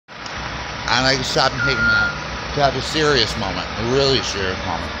I like to stop and take a minute to have a serious moment, a really serious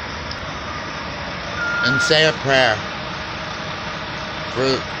moment, and say a prayer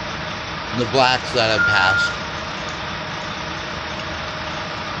for the blacks that have passed.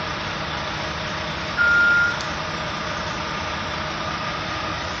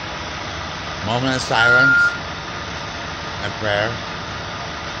 Moment of silence and prayer.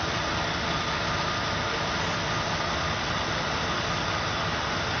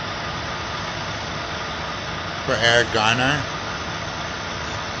 For Eric Garner,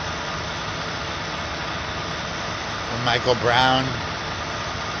 for Michael Brown,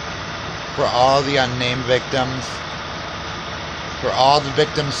 for all the unnamed victims, for all the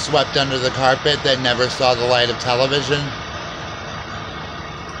victims swept under the carpet that never saw the light of television,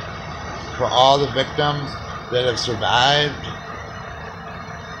 for all the victims that have survived,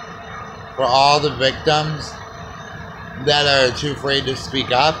 for all the victims that are too afraid to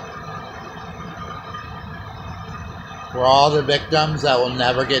speak up, for all the victims that will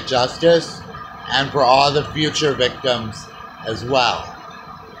never get justice, and for all the future victims as well.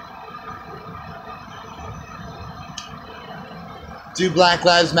 Do Black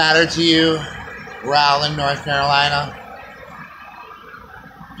Lives Matter to you, Rowland, North Carolina?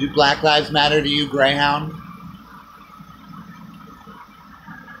 Do Black Lives Matter to you, Greyhound?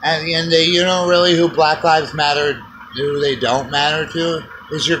 At the end of the day, you know really who Black Lives Matter, who they don't matter to,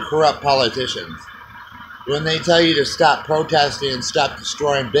 is your corrupt politicians. When they tell you to stop protesting and stop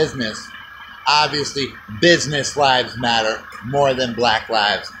destroying business, obviously business lives matter more than black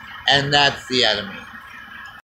lives, and that's the enemy.